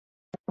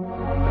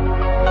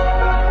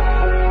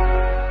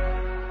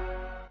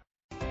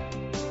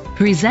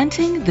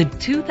Presenting the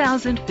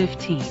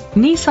 2015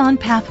 Nissan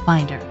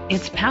Pathfinder.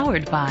 It's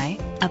powered by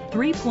a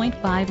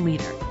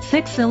 3.5-liter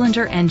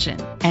 6-cylinder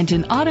engine and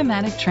an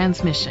automatic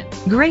transmission.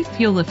 Great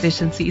fuel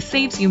efficiency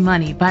saves you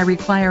money by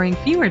requiring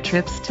fewer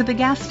trips to the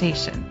gas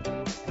station.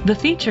 The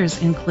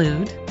features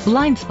include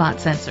blind spot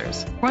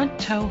sensors, front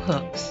tow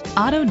hooks,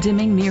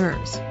 auto-dimming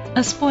mirrors,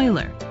 a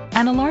spoiler,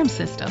 an alarm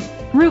system,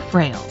 roof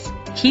rails,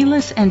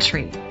 keyless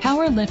entry,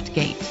 power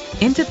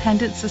liftgate,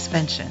 independent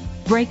suspension,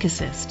 brake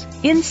assist.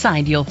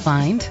 Inside you'll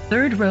find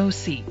third-row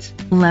seat,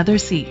 leather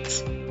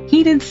seats,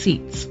 heated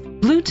seats,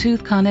 Bluetooth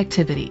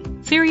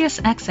connectivity, Sirius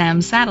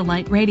XM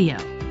satellite radio,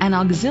 an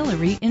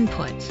auxiliary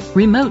input,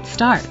 remote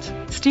start,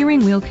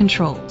 steering wheel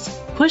controls,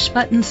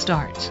 push-button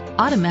start,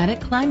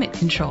 automatic climate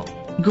control.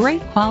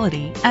 Great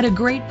quality at a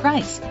great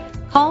price.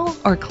 Call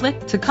or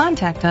click to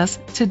contact us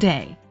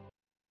today.